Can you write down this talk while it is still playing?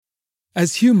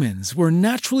As humans, we're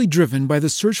naturally driven by the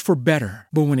search for better.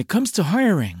 But when it comes to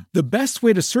hiring, the best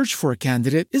way to search for a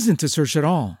candidate isn't to search at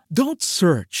all. Don't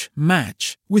search,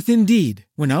 match with Indeed.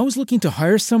 When I was looking to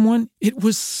hire someone, it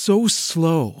was so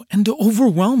slow and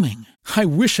overwhelming. I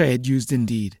wish I had used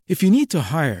Indeed. If you need to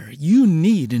hire, you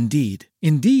need Indeed.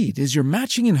 Indeed is your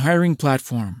matching and hiring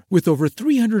platform with over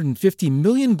 350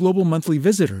 million global monthly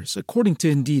visitors, according to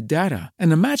Indeed data,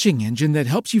 and a matching engine that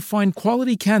helps you find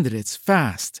quality candidates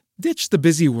fast. Ditch the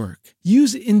busy work.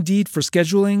 Use Indeed for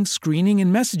scheduling, screening,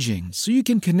 and messaging so you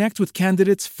can connect with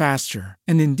candidates faster.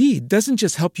 And Indeed doesn't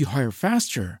just help you hire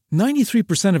faster.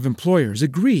 93% of employers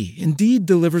agree Indeed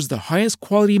delivers the highest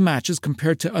quality matches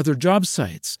compared to other job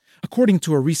sites, according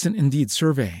to a recent Indeed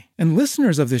survey. And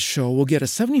listeners of this show will get a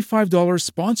 $75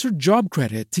 sponsored job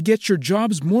credit to get your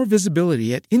jobs more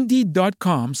visibility at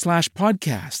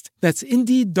Indeed.com/podcast. That's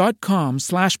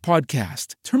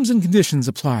Indeed.com/podcast. Terms and conditions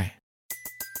apply.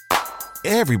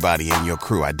 Everybody in your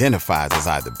crew identifies as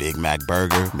either Big Mac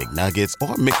Burger, McNuggets,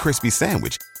 or McCrispy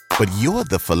Sandwich. But you're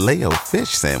the Filet-O-Fish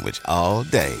Sandwich all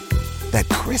day. That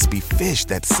crispy fish,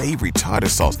 that savory tartar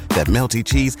sauce, that melty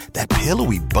cheese, that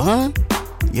pillowy bun.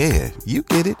 Yeah, you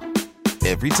get it.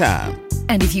 Every time.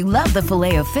 And if you love the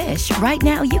Filet-O-Fish, right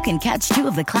now you can catch two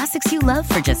of the classics you love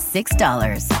for just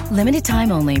 $6. Limited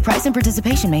time only. Price and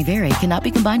participation may vary. Cannot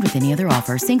be combined with any other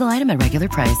offer. Single item at regular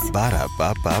price.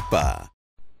 Ba-da-ba-ba-ba.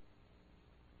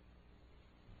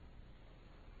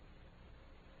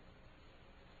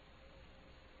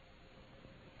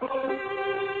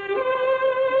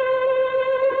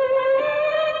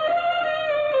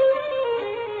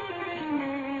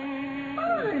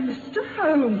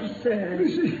 Holmes, sir.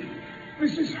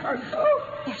 Mrs. Hunt. Oh,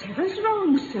 whatever's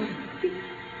wrong, sir?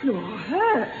 You're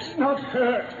hurt. Not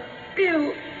hurt.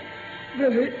 Ill.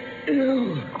 Very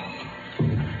ill.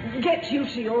 Oh. Get you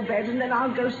to your bed and then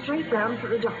I'll go straight round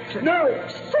for a doctor. No.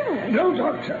 Sir. No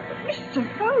doctor. Mr.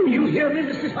 Holmes. You hear me,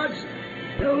 Mrs. Hudson?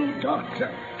 No doctor.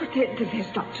 But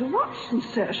there's Dr. Watson,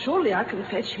 sir. Surely I can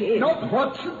fetch him. Not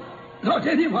Watson. Not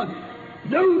anyone.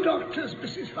 No doctors,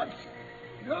 Mrs. Hudson.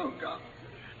 No doctor.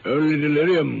 Only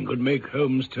delirium could make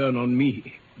Holmes turn on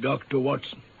me, Dr.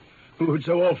 Watson, who had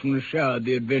so often shared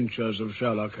the adventures of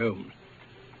Sherlock Holmes.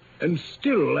 And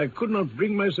still I could not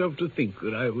bring myself to think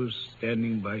that I was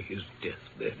standing by his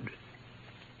deathbed.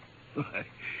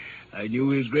 I knew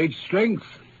his great strength,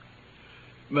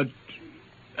 but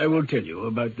I will tell you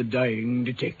about the dying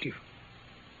detective.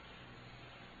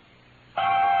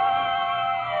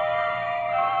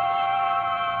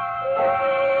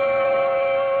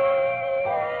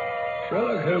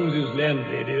 Sherlock Holmes's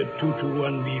landlady at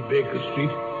 221B Baker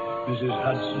Street, Mrs.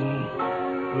 Hudson,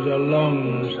 was a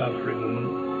long-suffering woman.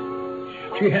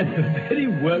 She had the very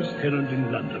worst tenant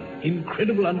in London.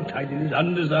 Incredible untidiness,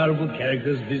 undesirable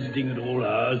characters visiting at all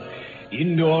hours,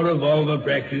 indoor revolver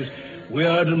practice,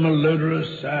 weird and malodorous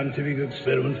scientific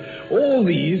experiments, all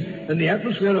these and the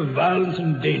atmosphere of violence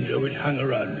and danger which hung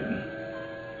around him.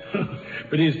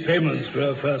 But his payments for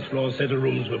her first-floor set of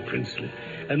rooms were princely,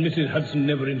 and Mrs. Hudson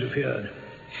never interfered.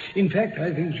 In fact,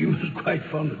 I think she was quite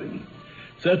fond of him.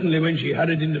 Certainly when she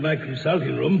hurried into my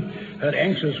consulting room, her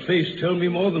anxious face told me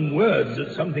more than words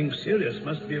that something serious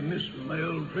must be amiss with my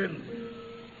old friend.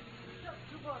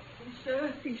 Dr. Watson,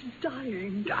 sir, he's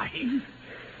dying. Dying?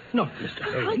 Not Mr.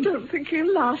 Holmes. I don't think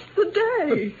he'll last the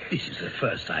day. But this is the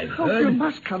first I've Oh, heard. you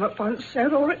must come at once, sir,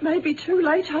 or it may be too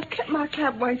late. I've kept my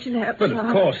cab waiting outside. But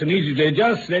of course, immediately.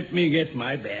 Just let me get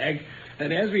my bag.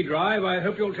 And as we drive, I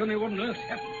hope you'll tell me what on earth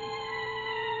happened.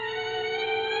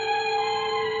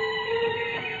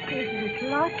 There's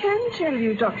little I can tell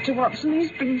you, Dr. Watson.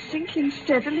 He's been sinking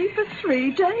steadily for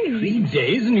 3 days. 3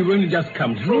 days, and you've only just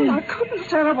come to me? Oh, I couldn't,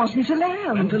 sir. I wasn't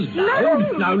allowed. And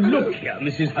allowed? No. Now, look here,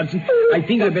 Mrs. Hudson. I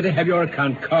think I'd better have your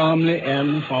account calmly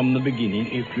and from the beginning,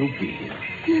 if you please.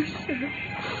 Yes, sir.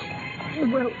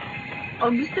 Well,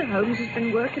 Mr. Holmes has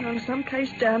been working on some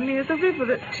case down near the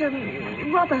river at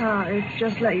Rotherhithe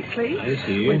just lately. I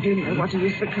see. Well, you know what he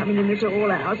is for coming in at all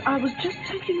hours. I was just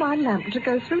taking my lamp to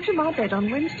go through to my bed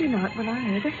on Wednesday night when I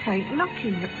heard a faint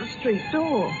knocking at the street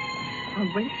door. I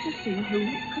went to see who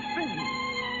it could be.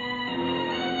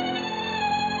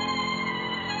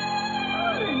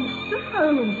 Mr.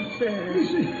 Holmes, sir.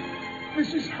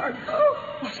 Mrs. Hunt. Oh,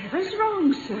 whatever's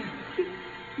wrong, sir?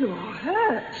 You're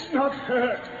hurt. Not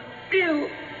hurt. Ill.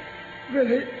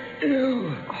 Very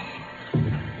ill.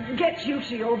 Get you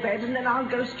to your bed and then I'll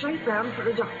go straight round for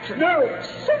a doctor. No.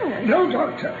 Sir. No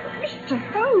doctor. Mr.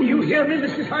 Holmes. You hear me,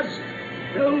 Mrs. Hudson?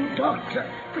 No doctor.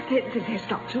 But there's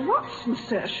Dr. Watson,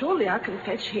 sir. Surely I can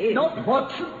fetch him. Not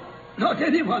Watson. Not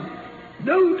anyone.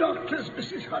 No doctors,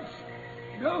 Mrs. Hudson.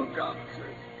 No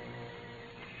doctors.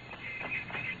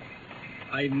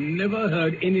 I never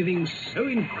heard anything so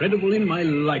incredible in my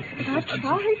life, Mrs. I Hudson.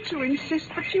 tried to insist,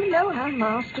 but you know how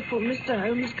masterful Mr.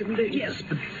 Holmes can be. Yes,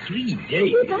 but 3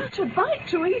 days. Without a bite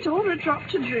to eat or a drop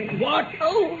to drink. What?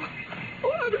 Oh,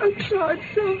 I've tried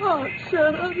so hard,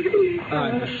 sir. I really have.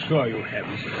 I'm sure you have,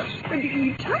 Mrs. Hudson. And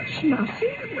he touched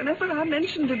nothing. Whenever I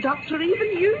mentioned a doctor,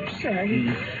 even you, sir,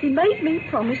 he made me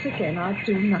promise again I'd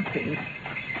do nothing.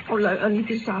 Although only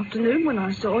this afternoon when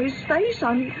I saw his face,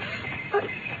 I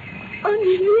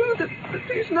knew that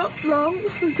he's not long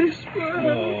for this world.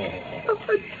 No.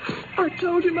 I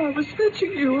told him I was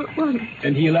fetching you at once.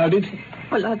 And he allowed it?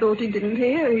 Well, I thought he didn't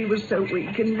hear. He was so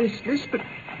weak and listless, but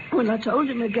when I told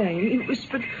him again, he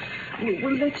whispered,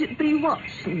 "We'll let it be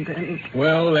Watson, then."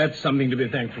 Well, that's something to be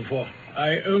thankful for.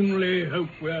 I only hope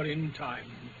we're in time.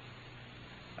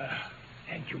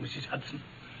 Thank you, Mrs. Hudson.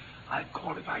 I'll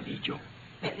call if I need you.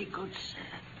 Very good, sir.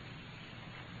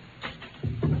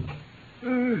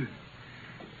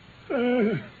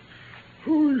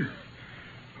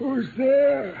 Who's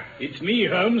there? It's me,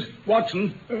 Holmes.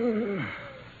 Watson.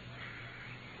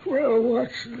 Well,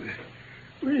 Watson,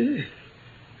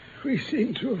 we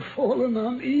seem to have fallen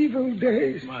on evil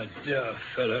days. My dear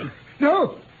fellow.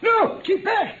 No, keep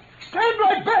back. Stand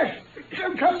right back.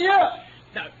 Don't come near.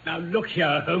 Now look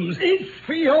here, Holmes. It's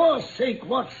for your sake,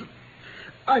 Watson.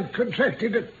 I've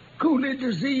contracted a coolie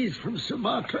disease from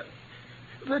Sumatra.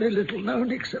 Very little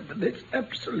known except that it's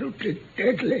absolutely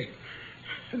deadly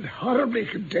and horribly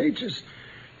contagious.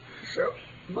 So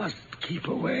must keep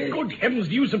away. Good heavens,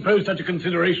 do you suppose such a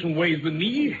consideration weighs with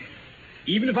me?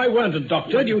 Even if I weren't a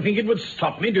doctor, do you think it would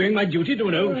stop me doing my duty to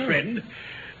an old friend?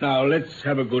 Now, let's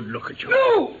have a good look at you.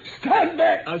 No! Stand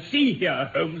back! Now, see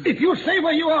here, Holmes. If you stay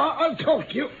where you are, I'll talk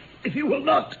to you. If you will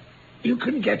not, you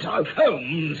can get out.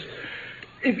 Holmes.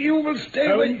 If you will stay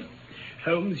where...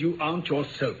 Holmes, you aren't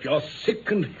yourself. You're sick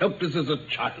and helpless as a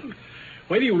child.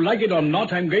 Whether you like it or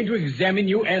not, I'm going to examine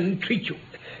you and treat you.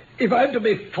 If I'm to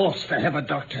be forced to have a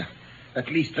doctor, at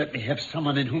least let me have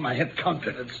someone in whom I have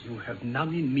confidence. You have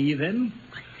none in me, then?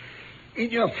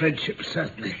 In your friendship,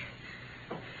 certainly.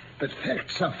 But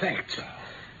facts are facts.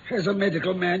 As a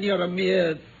medical man, you're a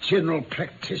mere general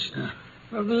practitioner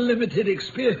of limited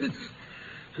experience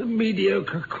and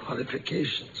mediocre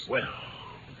qualifications. Well,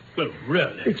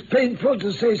 really. It's painful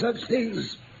to say such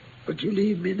things, but you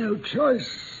leave me no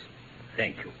choice.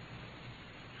 Thank you.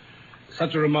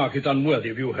 Such a remark is unworthy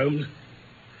of you, Holmes.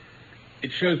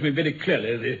 It shows me very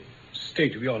clearly the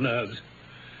state of your nerves.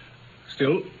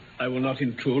 Still, I will not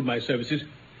intrude my services.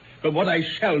 But what I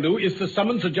shall do is to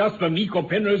summon Sir Jasper Meek or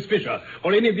Penrose Fisher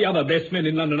or any of the other best men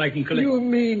in London I can collect. You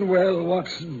mean well,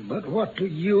 Watson, but what do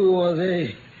you or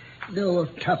they know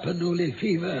of Tapanuli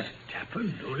fever?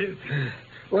 Tapanuli fever?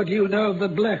 What do you know of the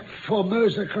Black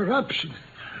Formosa corruption?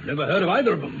 I've never heard of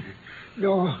either of them.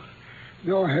 Nor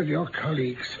have your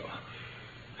colleagues.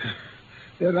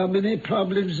 There are many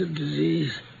problems of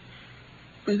disease,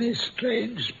 many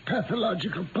strange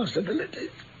pathological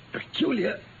possibilities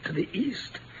peculiar to the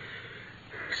East.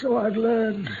 So I've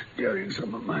learned during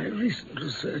some of my recent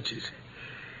researches.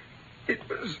 It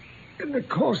was in the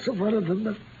course of one of them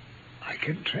that I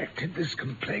contracted this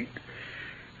complaint.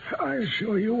 I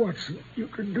assure you, Watson, you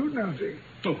can do nothing.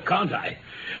 Oh, can't I?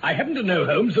 I happen to know,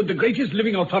 Holmes, that the greatest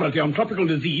living authority on tropical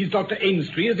disease, Dr.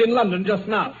 Ainstree, is in London just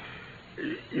now.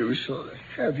 You shall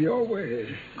have your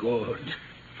way. Good.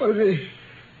 Only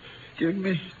give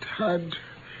me time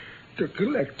to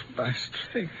collect my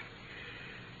strength.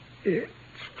 It's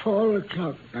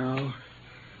 4:00 now.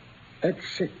 At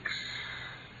 6,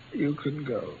 you can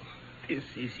go. This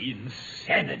is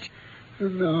insanity.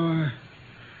 No,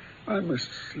 I must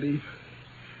sleep.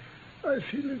 I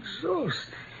feel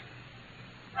exhausted.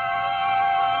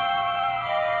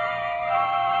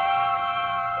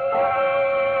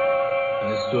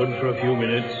 I stood for a few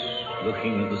minutes,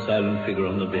 looking at the silent figure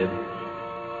on the bed.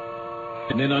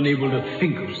 And then, unable to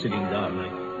think of sitting down, I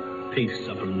paced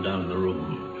up and down the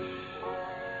room.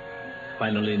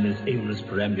 Finally, in this aimless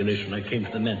perambulation, I came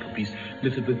to the mantelpiece,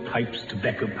 littered with pipes,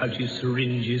 tobacco pouches,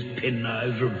 syringes,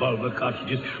 penknives, revolver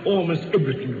cartridges, almost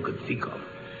everything you could think of.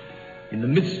 In the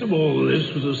midst of all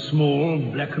this was a small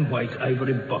black and white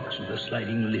ivory box with a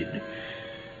sliding lid.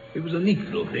 It was a neat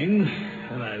little thing,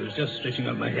 and I was just stretching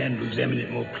out my hand to examine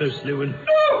it more closely when...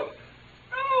 No,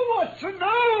 Watson,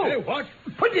 no! Hey, what?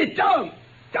 Put it down!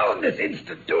 Down this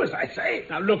instant. Do as I say.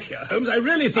 Now, look here, Holmes, I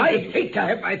really think... I hate to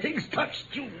have my things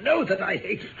touched. You know that I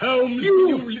hate it. Holmes,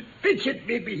 You fidget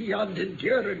me beyond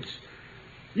endurance.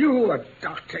 You, a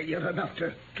doctor, you're enough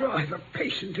to drive a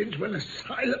patient into an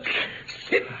asylum.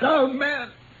 Sit down,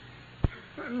 man.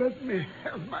 And let me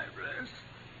have my rest.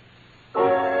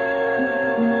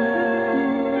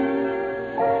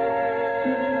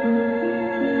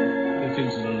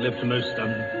 the most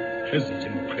unpleasant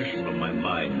impression on my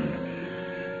mind.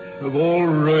 Of all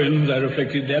ruins, I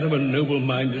reflected that of a noble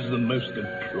mind as the most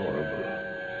deplorable.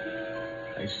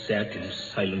 I sat in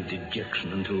silent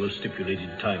dejection until the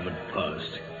stipulated time had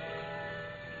passed.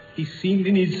 He seemed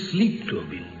in his sleep to have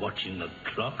been watching the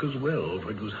clock as well, for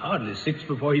it was hardly 6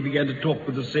 before he began to talk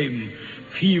with the same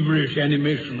feverish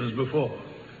animation as before.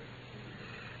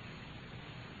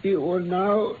 You will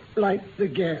now light the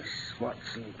gas,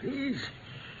 Watson, please.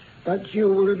 But you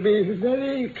will be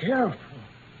very careful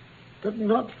that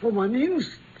not for 1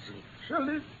 instant shall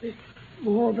it be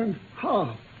more than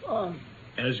half on.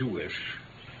 As you wish.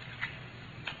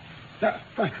 Now,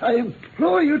 I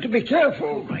implore you to be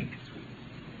careful. Right.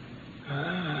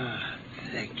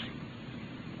 Thank you.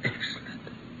 Excellent.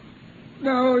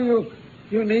 No,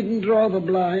 you needn't draw the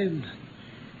blind.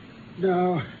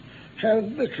 Now,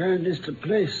 have the kindness to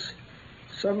place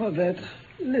some of that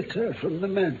litter from the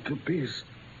mantelpiece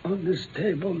on this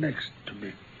table next to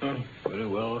me. Oh, very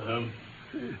well.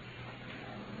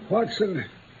 Watson,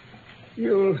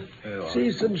 you'll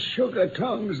see some sugar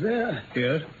tongs there.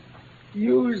 Yes?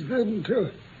 Use them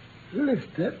to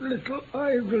lift that little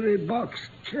ivory box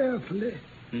carefully.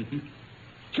 Mm-hmm.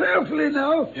 Carefully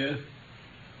now. Yes.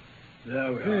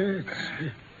 There we are.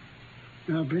 Yes.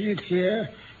 Now bring it here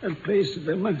and place it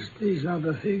amongst these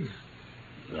other things.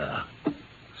 Ah.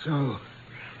 So,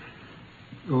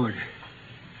 good.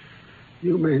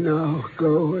 You may now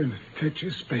go and fetch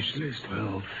a specialist.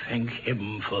 Well, thank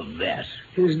heaven for that.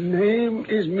 His name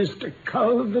is Mr.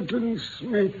 Culverton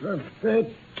Smith of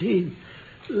 13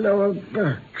 Lower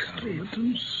Burke Street.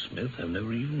 Culverton Smith? I've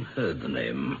never even heard the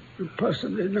name.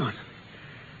 Possibly not.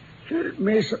 It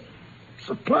may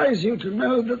surprise you to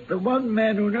know that the one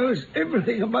man who knows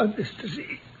everything about this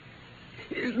disease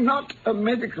is not a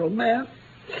medical man.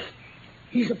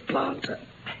 He's a planter.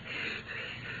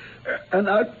 An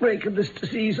outbreak of this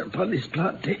disease upon his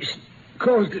plantation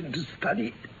caused him to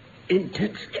study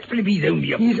intensely. He's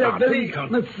only a He's a planter. very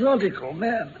methodical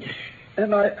man.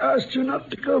 And I asked you not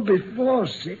to go before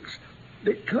 6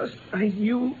 because I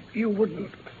knew you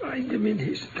wouldn't find him in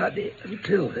his study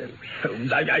until then.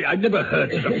 Holmes, I've never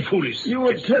heard such a foolish... You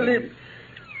would tell him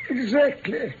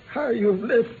exactly how you've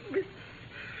left me.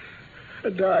 A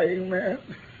dying man.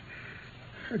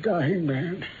 A dying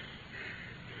man.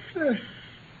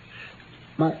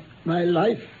 My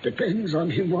life depends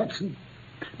on him, Watson.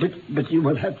 But you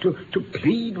will have to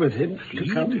plead with him to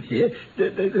come here.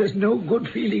 There's no good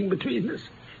feeling between us.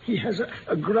 He has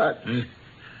a grudge.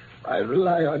 I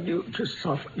rely on you to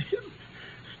soften him.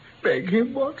 Beg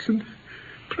him, Watson.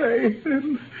 Pray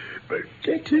him. But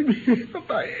get him here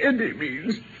by any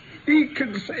means. He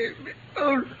can save me.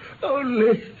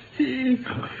 Only he...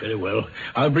 Oh, very well.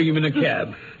 I'll bring him in a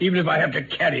cab, even if I have to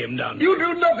carry him down. You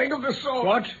do nothing of the sort.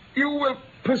 What? You will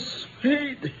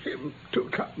persuade him to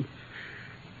come.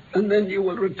 And then you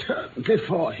will return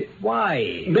before him.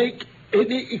 Why? Make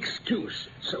any excuse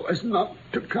so as not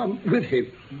to come with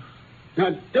him.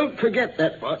 Now, don't forget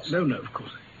that, Watson. No, of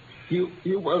course. You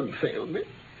won't fail me.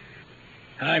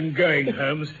 I'm going,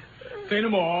 Holmes. Say no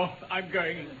more. I'm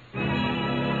going.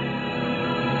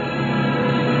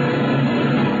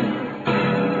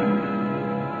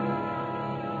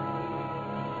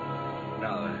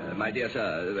 Now, my dear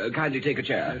sir, kindly take a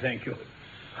chair. Thank you.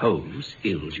 Holmes,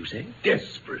 ill, you say?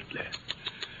 Desperately.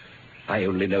 I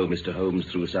only know Mr. Holmes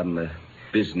through some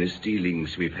business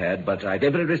dealings we've had, but I've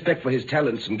every respect for his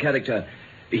talents and character.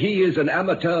 He is an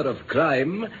amateur of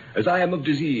crime, as I am of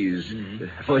disease.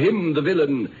 Mm-hmm. For him, the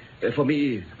villain. For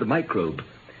me, the microbe.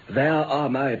 There are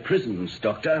my prisons,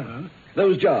 Doctor. Huh?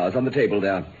 Those jars on the table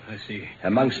there. I see.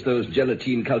 Amongst those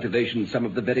gelatine cultivations, some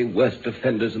of the very worst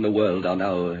offenders in the world are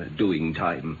now doing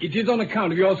time. It is on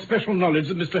account of your special knowledge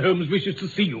that Mr. Holmes wishes to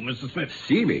see you, Mr. Smith.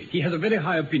 See me? He has a very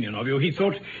high opinion of you. He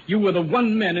thought you were the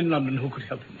one man in London who could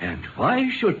help him. And why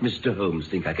should Mr. Holmes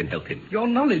think I can help him? Your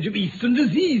knowledge of Eastern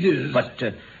diseases. But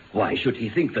why should he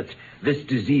think that this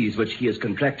disease which he has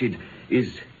contracted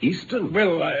is Eastern?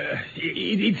 Well,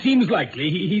 it seems likely.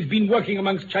 He's been working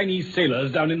amongst Chinese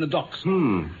sailors down in the docks.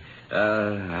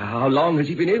 How long has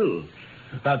he been ill?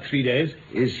 About 3 days.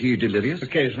 Is he delirious?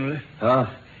 Occasionally.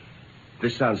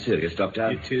 This sounds serious,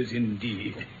 Doctor. It is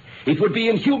indeed. It would be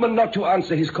inhuman not to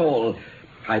answer his call.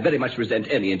 I very much resent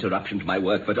any interruption to my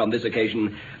work, but on this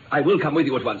occasion, I will come with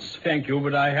you at once. Thank you,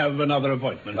 but I have another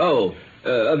appointment. Oh,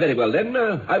 very well, then.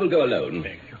 I will go alone.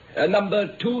 Thank you. Number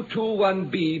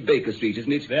 221B Baker Street, isn't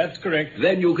it? That's correct.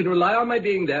 Then you can rely on my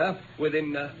being there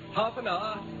within half an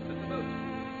hour at the most.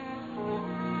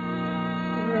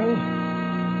 Well,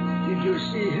 did you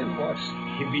see him,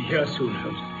 Watson? He'll be here soon,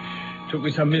 Holmes. Took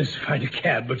me some minutes to find a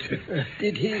cab, but...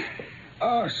 Did he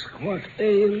ask what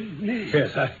ailed me?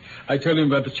 Yes, I told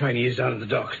him about the Chinese down at the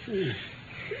docks.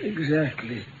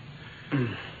 Exactly.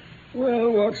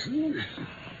 Well, Watson,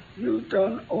 you've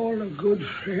done all a good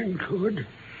friend could.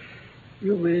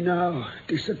 You may now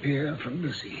disappear from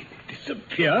the scene.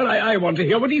 Disappear? I want to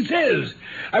hear what he says.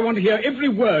 I want to hear every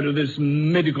word of this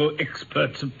medical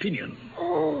expert's opinion.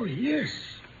 Oh, yes.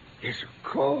 Yes, of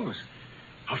course.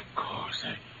 Of course.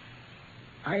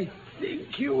 I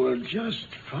think you will just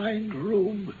find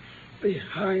room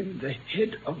behind the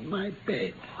head of my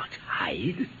bed. What,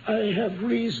 hide? I have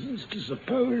reasons to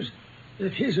suppose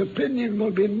that his opinion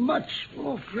will be much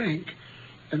more frank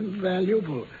and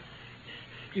valuable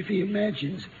if he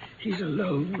imagines he's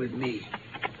alone with me.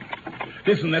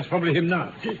 Listen, that's probably him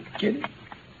now.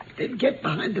 Then get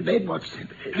behind the bed, Watson,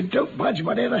 and don't budge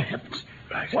whatever happens.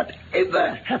 Right.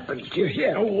 Whatever happens, do you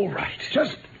hear? Oh, all right.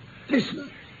 Just listen.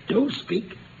 Don't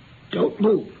speak. Don't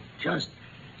move. Just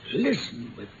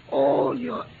listen with all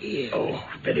your ears. Oh,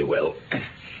 very well.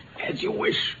 As you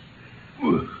wish.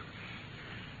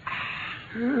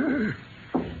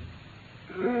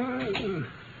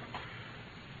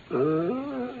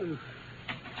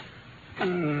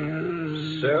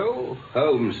 So,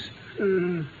 Holmes,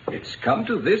 it's come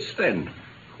to this, then.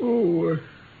 Oh,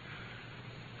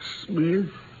 Smith?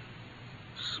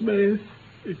 Smith?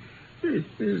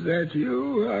 Is that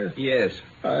you? Yes.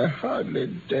 I hardly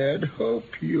dared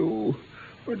hope you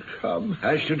would come.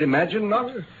 I should imagine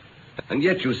not. And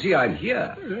yet, you see, I'm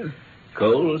here.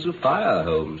 Coals of fire,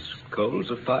 Holmes.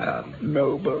 Coals of fire.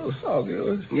 Noble of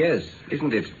you. Yes,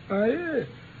 isn't it?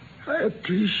 I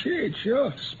appreciate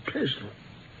your special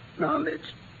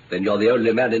knowledge. Then you're the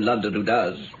only man in London who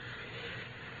does.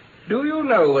 Do you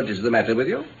know what is the matter with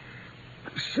you?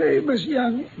 Same as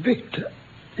young Victor,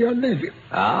 your nephew.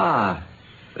 Ah,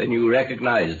 then you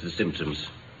recognize the symptoms.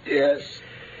 Yes.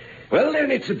 Well,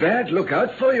 then it's a bad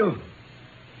lookout for you.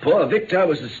 Poor Victor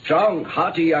was a strong,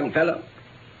 hearty young fellow,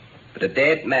 but a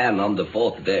dead man on the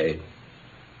 4th day.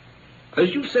 As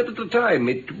you said at the time,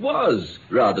 it was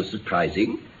rather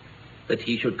surprising that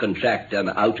he should contract an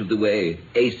out-of-the-way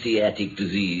Asiatic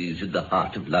disease in the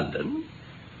heart of London,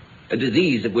 a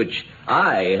disease of which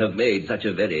I have made such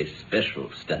a very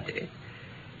special study.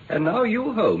 And now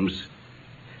you, Holmes.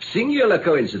 Singular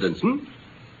coincidence,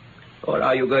 Or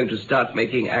are you going to start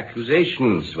making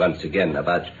accusations once again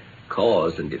about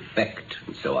cause and effect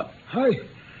and so on?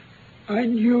 I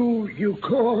knew you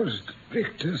caused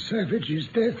Victor Savage's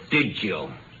death. Did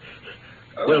you?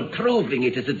 Well, proving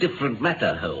it is a different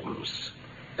matter, Holmes.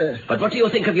 But what do you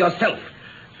think of yourself?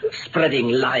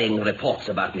 Spreading lying reports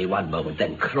about me one moment,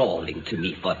 then crawling to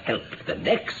me for help the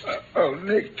next.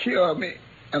 Only cure me,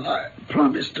 and I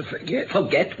promise to forget.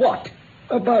 Forget what?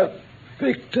 About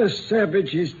Victor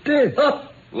Savage's death. Oh,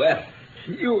 well.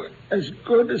 You as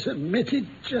good as admitted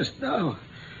just now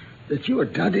that you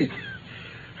had done it.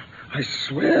 I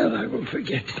swear I will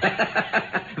forget.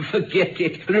 Forget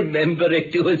it. Remember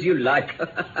it. Do as you like.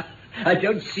 I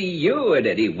don't see you in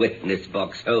any witness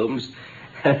box, Holmes.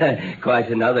 Quite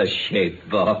another shaped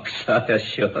box, I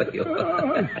assure you.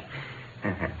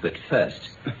 But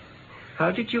first,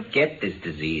 how did you get this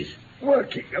disease?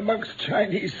 Working amongst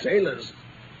Chinese sailors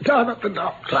down at the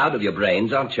docks. Proud of your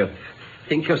brains, aren't you?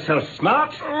 Think yourself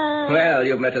smart? Well,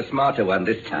 you've met a smarter one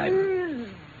this time.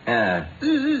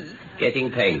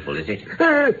 Getting painful, is it?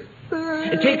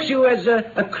 It takes you as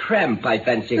a cramp, I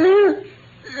fancy. Yes,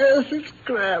 it's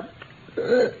cramp.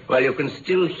 Well, you can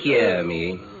still hear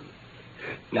me.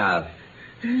 Now,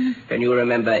 can you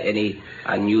remember any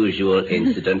unusual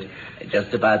incident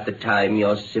just about the time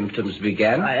your symptoms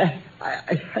began?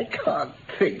 I can't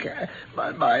think.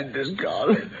 My mind is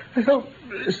gone. Help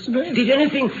me, Smith. Did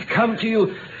anything come to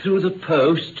you through the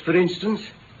post, for instance?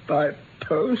 By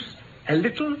post? A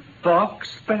little box,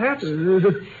 perhaps?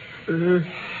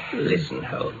 Listen,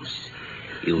 Holmes.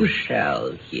 You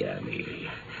shall hear me.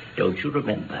 Don't you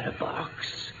remember a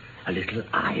box? A little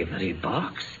ivory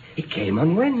box? It came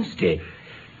on Wednesday.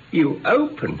 You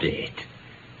opened it.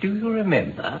 Do you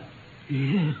remember?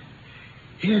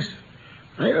 Yes.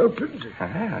 I opened it.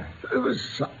 There was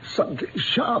something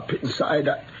sharp inside.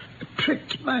 I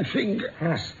pricked my finger.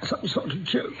 Some sort of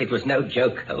joke. It was no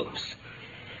joke, Holmes.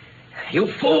 You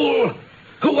fool!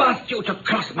 Who asked you to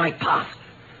cross my path?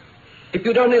 If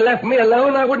you'd only left me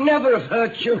alone, I would never have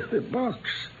hurt you. The box.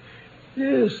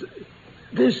 Yes,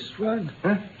 this one.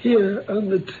 Here on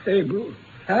the table.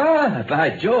 Ah, by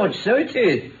George, so it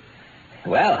is.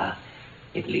 Well,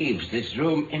 it leaves this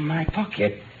room in my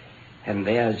pocket. And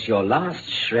there's your last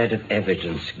shred of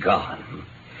evidence gone.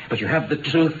 But you have the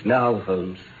truth now,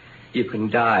 Holmes. You can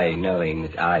die knowing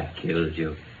that I killed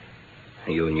you.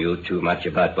 You knew too much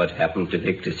about what happened to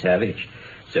Victor Savage,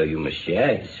 so you must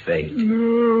share his fate.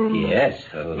 No. Yes,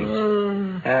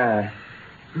 Holmes.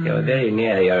 You're very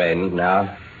near your end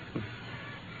now.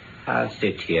 I'll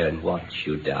sit here and watch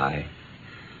you die.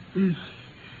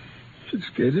 It's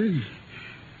getting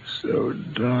so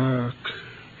dark.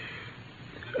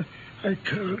 I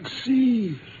can't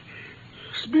see.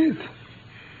 Smith,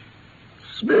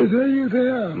 are you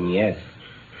there? Yes.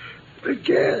 The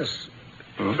gas.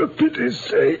 For pity's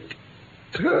sake,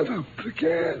 turn up the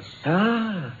gas.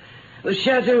 The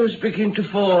shadows begin to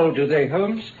fall, do they,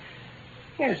 Holmes?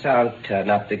 Yes, I'll turn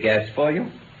up the gas for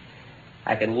you.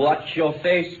 I can watch your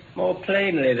face more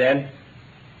plainly then.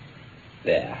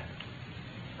 There.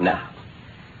 Now,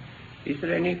 is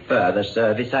there any further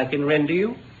service I can render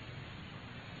you?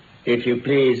 If you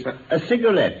please, a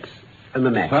cigarette and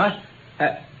a match. What?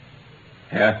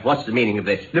 What's the meaning of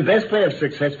this? The best way of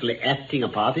successfully acting a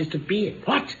part is to be it.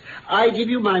 What? I give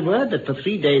you my word that for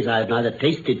 3 days I have neither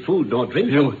tasted food nor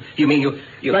drink. You mean you...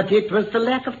 But it was the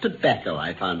lack of tobacco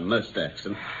I found most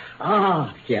irksome.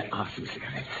 Here are some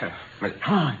cigarettes.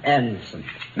 And some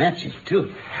matches,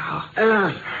 too.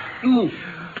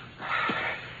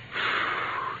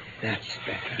 That's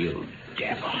better. You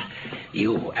devil.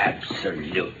 You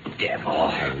absolute devil.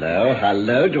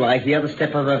 Hello. Do I hear the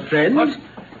step of a friend? What?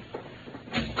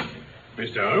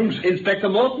 Mr. Holmes? Inspector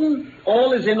Morton,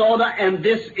 all is in order, and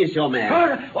this is your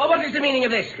man. What is the meaning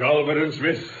of this? Calvert and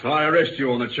Smith, I arrest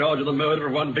you on the charge of the murder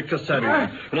of one Victor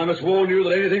Savage. And I must warn you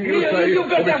that anything you say... You've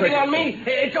got nothing on me.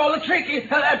 It's all a trick. A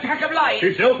pack of lies.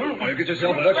 Yourself? Why, get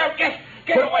yourself alert. Well, get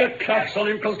Put away. the cuffs on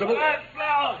him, Constable.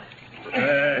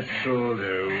 That'll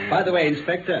do. By the way,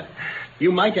 Inspector,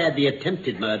 you might add the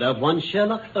attempted murder of one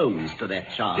Sherlock Holmes to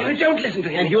that charge. Don't listen to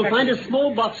him. And you'll find a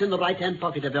small box in the right-hand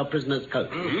pocket of your prisoner's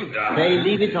coat. They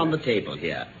leave it on the table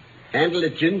here. Handle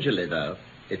it gingerly, though.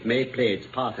 It may play its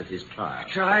part at his trial.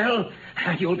 Trial?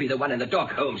 You'll be the one in the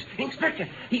dock, Holmes. Inspector,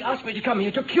 he asked me to come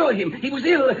here to cure him. He was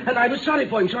ill, and I was sorry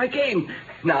for him, so I came.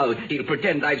 Now he'll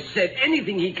pretend I've said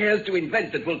anything he cares to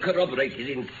invent that will corroborate his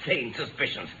insane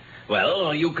suspicions.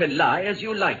 Well, you can lie as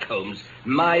you like, Holmes.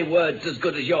 My word's as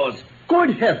good as yours.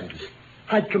 Good heavens!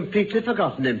 I'd completely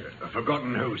forgotten him.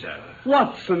 Forgotten who, sir?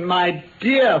 Watson, my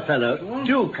dear fellow,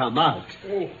 do come out.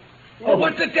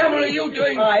 What the devil are you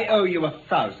doing? I owe you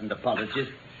 1,000 apologies.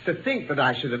 To think that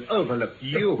I should have overlooked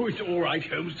you. Oh, it's all right,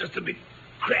 Holmes. Just a bit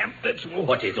cramped, that's all.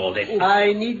 What is all this?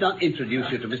 I need not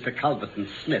introduce you to Mr. Calvert and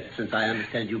Smith, since I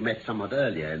understand you met somewhat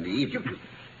earlier in the evening.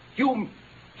 You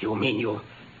mean you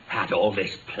had all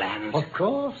this planned? Of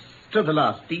course, to the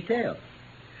last detail.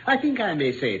 I think I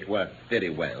may say it worked very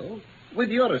well. With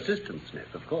your assistance,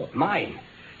 Smith, of course. Mine?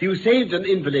 You saved an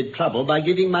invalid trouble by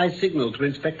giving my signal to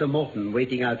Inspector Morton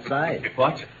waiting outside.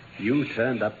 What? You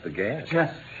turned up the gas.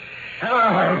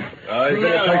 I'd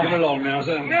better take him along now,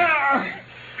 sir.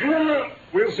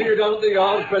 We'll see you down at the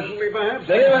yards presently, perhaps.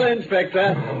 Very well, Inspector.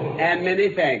 And many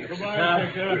thanks. Goodbye,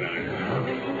 Inspector.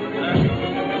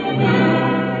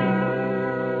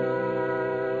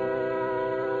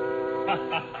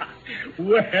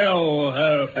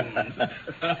 Well,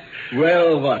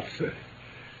 Well, Watson.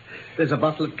 There's a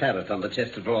bottle of claret on the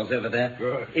chest of drawers over there.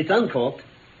 Good. It's uncorked.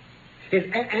 Yes,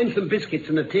 and some biscuits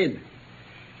in a tin.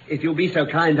 If you'll be so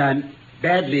kind, I'm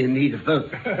badly in need of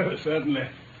both. Certainly.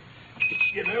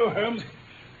 You know, Holmes,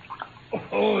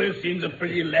 this seems a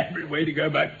pretty elaborate way to go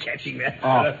about catching that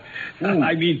fellow.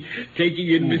 I mean, taking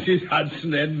in Mrs.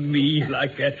 Hudson and me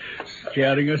like that,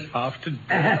 scaring us half to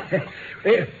death.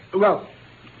 Well,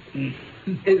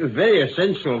 it was very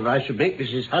essential that I should make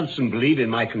Mrs. Hudson believe in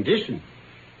my condition.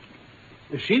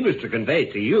 She was to convey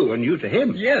it to you and you to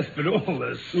him. Yes, but all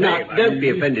the same... Now, don't be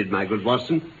offended, my good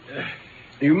Watson.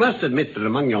 You must admit that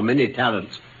among your many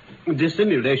talents,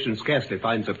 dissimulation scarcely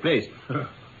finds a place.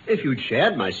 If you'd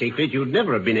shared my secret, you'd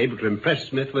never have been able to impress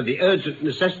Smith with the urgent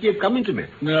necessity of coming to me.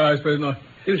 No, I suppose not.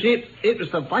 You see, it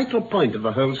was the vital point of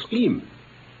the whole scheme.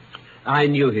 I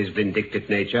knew his vindictive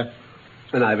nature,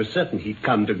 and I was certain he'd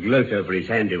come to gloat over his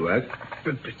handiwork.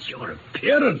 But your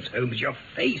appearance, Holmes, your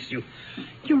face, you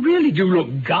really do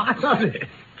look ghastly.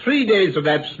 3 days of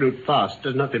absolute fast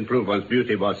does not improve one's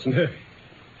beauty, Watson.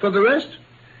 For the rest,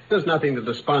 there's nothing that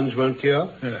the sponge won't cure.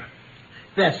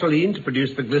 Vaseline to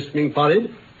produce the glistening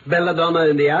forehead, belladonna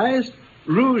in the eyes,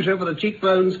 rouge over the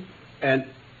cheekbones, and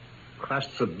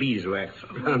crusts of beeswax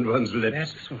around one's lips.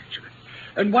 That's what you...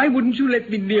 And why wouldn't you let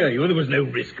me near you? There was no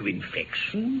risk of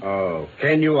infection. Oh,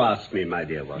 can you ask me, my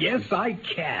dear Watson? Yes, I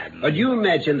can. Do you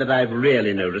imagine that I've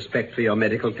really no respect for your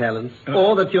medical talents?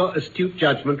 Or that your astute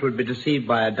judgment would be deceived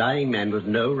by a dying man with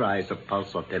no rise of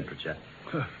pulse or temperature?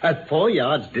 At 4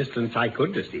 yards distance, I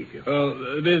could deceive you.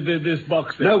 Oh, this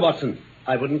box there. No, Watson,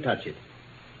 I wouldn't touch it.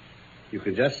 You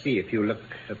can just see if you look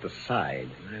at the side,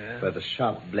 where the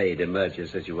sharp blade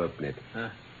emerges as you open it.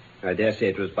 I dare say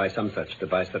it was by some such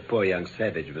device that poor young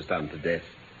Savage was done to death.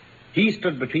 He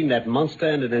stood between that monster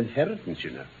and an inheritance,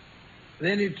 you know.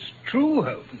 Then it's true,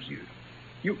 Holmes.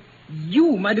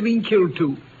 You might have been killed,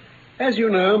 too. As you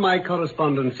know, my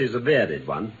correspondence is a varied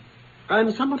one.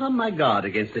 I'm somewhat on my guard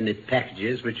against any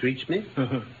packages which reach me.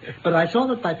 But I saw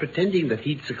that by pretending that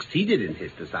he'd succeeded in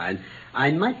his design,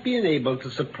 I might be enabled to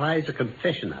surprise a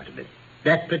confession out of it.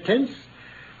 That pretense,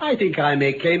 I think I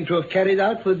may claim to have carried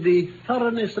out with the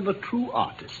thoroughness of a true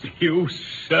artist. You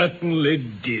certainly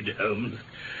did, Holmes.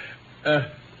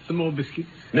 Some more biscuits?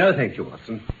 No, thank you,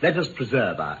 Watson. Let us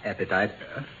preserve our appetite.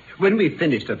 When we've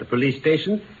finished at the police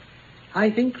station, I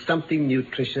think something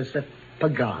nutritious at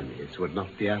Pagani's would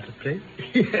not be out of place.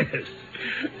 Yes.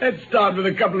 Let's start with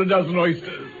a couple of dozen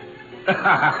oysters.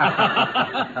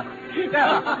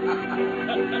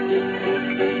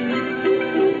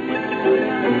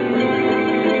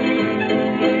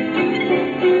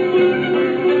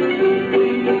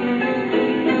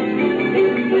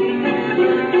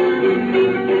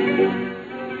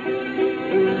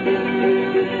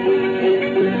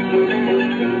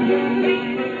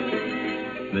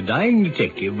 The Dying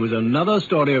Detective was another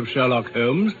story of Sherlock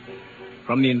Holmes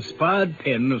from the inspired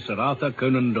pen of Sir Arthur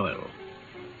Conan Doyle.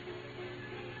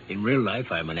 In real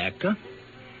life, I'm an actor,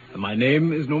 and my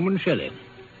name is Norman Shelley.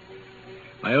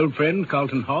 My old friend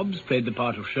Carlton Hobbs played the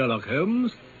part of Sherlock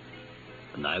Holmes,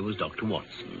 and I was Dr.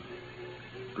 Watson.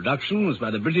 Production was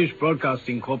by the British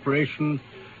Broadcasting Corporation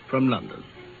from London.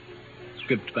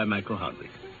 Script by Michael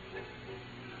Hardwick.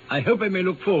 I hope I may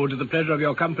look forward to the pleasure of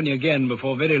your company again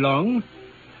before very long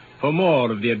for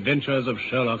more of the adventures of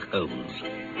Sherlock Holmes.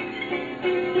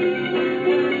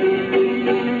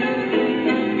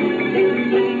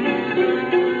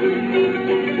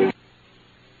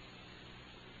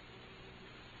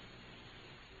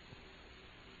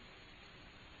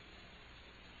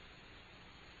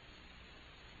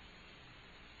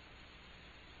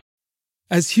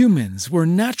 As humans, we're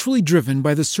naturally driven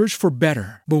by the search for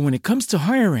better. But when it comes to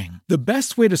hiring, the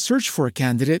best way to search for a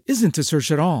candidate isn't to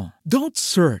search at all. Don't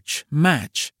search,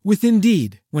 match with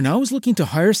Indeed. When I was looking to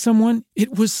hire someone,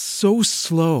 it was so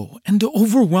slow and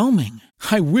overwhelming.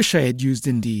 I wish I had used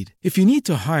Indeed. If you need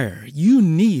to hire, you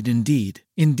need Indeed.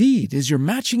 Indeed is your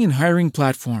matching and hiring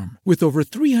platform with over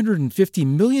 350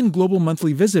 million global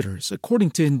monthly visitors,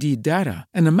 according to Indeed data,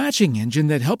 and a matching engine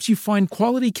that helps you find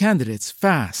quality candidates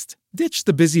fast. Ditch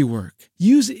the busy work.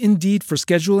 Use Indeed for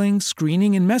scheduling,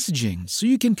 screening, and messaging so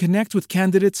you can connect with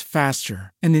candidates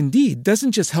faster. And Indeed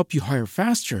doesn't just help you hire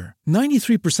faster.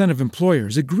 93% of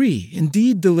employers agree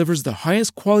Indeed delivers the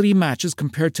highest quality matches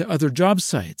compared to other job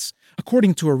sites,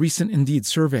 according to a recent Indeed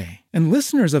survey. And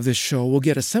listeners of this show will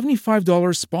get a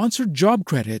 $75 sponsored job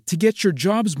credit to get your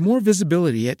jobs more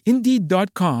visibility at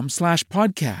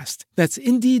Indeed.com/podcast. That's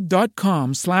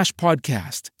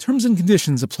Indeed.com/podcast. Terms and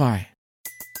conditions apply.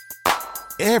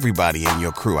 Everybody in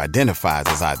your crew identifies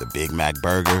as either Big Mac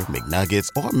Burger, McNuggets,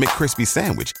 or McCrispy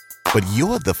Sandwich. But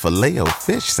you're the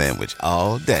Filet-O-Fish Sandwich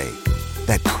all day.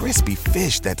 That crispy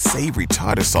fish, that savory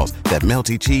tartar sauce, that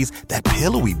melty cheese, that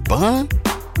pillowy bun.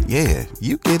 Yeah,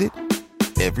 you get it.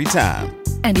 Every time.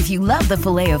 And if you love the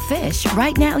Filet-O-Fish,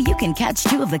 right now you can catch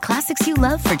two of the classics you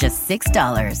love for just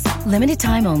 $6. Limited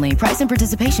time only. Price and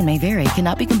participation may vary.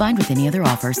 Cannot be combined with any other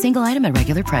offer. Single item at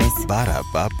regular price.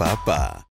 Ba-da-ba-ba-ba.